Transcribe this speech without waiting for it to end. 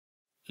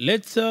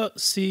let's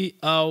see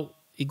how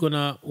he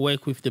gonna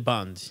work with the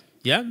band.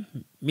 Yeah,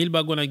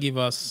 Milba gonna give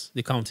us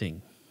the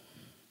counting.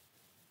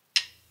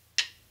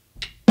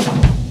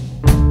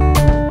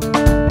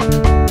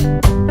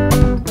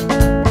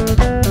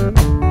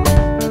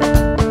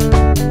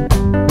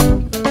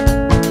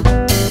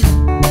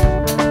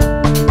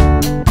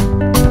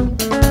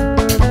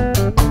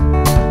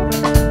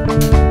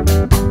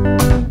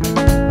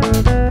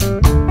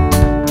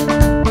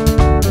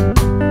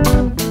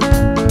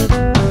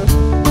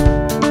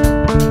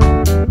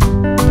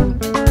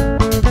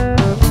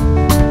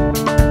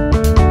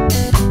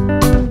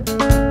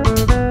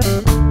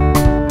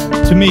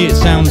 To me, it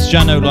sounds,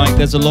 Jeannot, like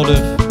there's a lot of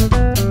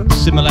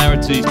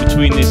similarities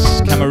between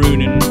this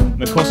Cameroon and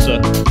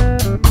Makossa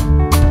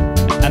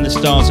and the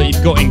styles that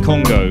you've got in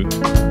Congo.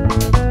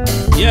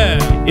 Yeah.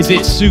 Is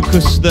it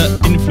soukous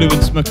that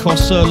influenced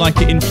Makossa,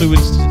 like it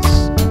influenced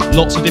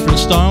lots of different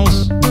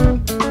styles?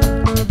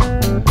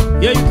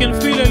 Yeah, you can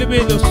feel a little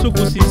bit of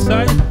soukous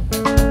inside.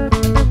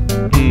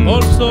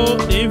 Also,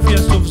 the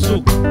influence of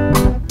zouk.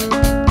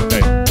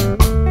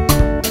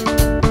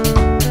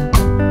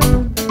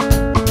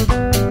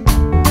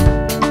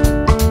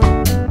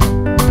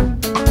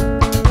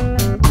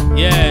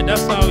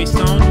 That's how it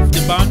sounds with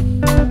the band.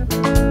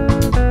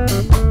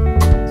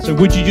 So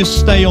would you just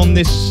stay on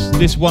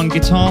this one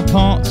guitar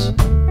part,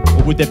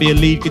 or would there be a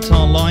lead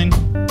guitar line?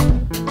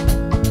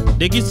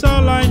 The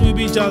guitar line will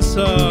be just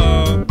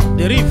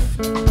the riff.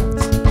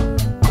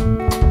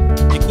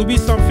 It could be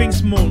something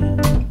small.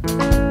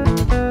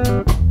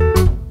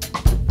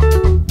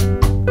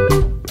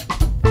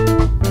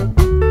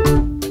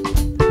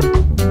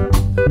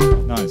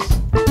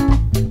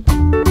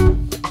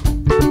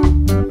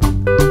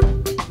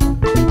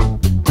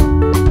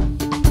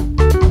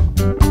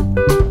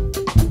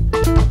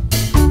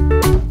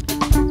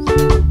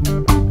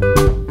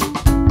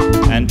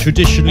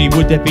 Traditionally,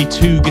 would there be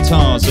two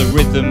guitars, a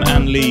rhythm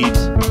and lead,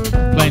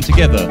 playing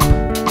together?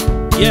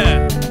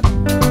 Yeah.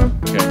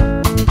 Okay.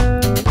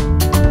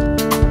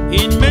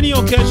 In many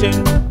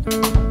occasions,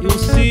 you'll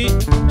see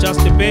just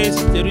the bass,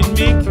 the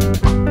rhythmic,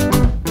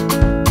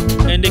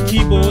 and the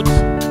keyboards,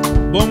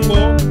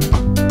 bongo,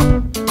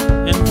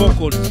 and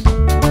vocals.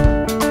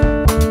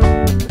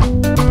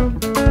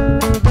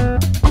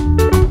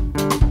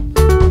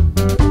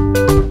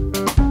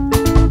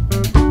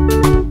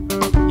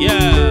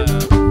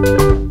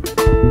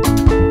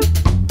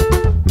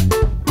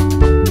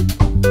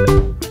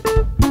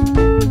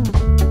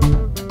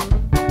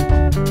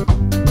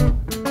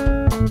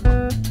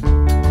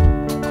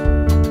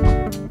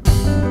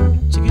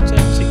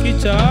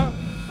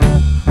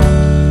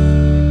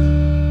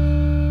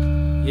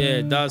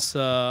 Yeah, that's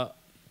the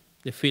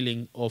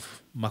feeling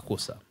of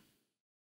Makossa.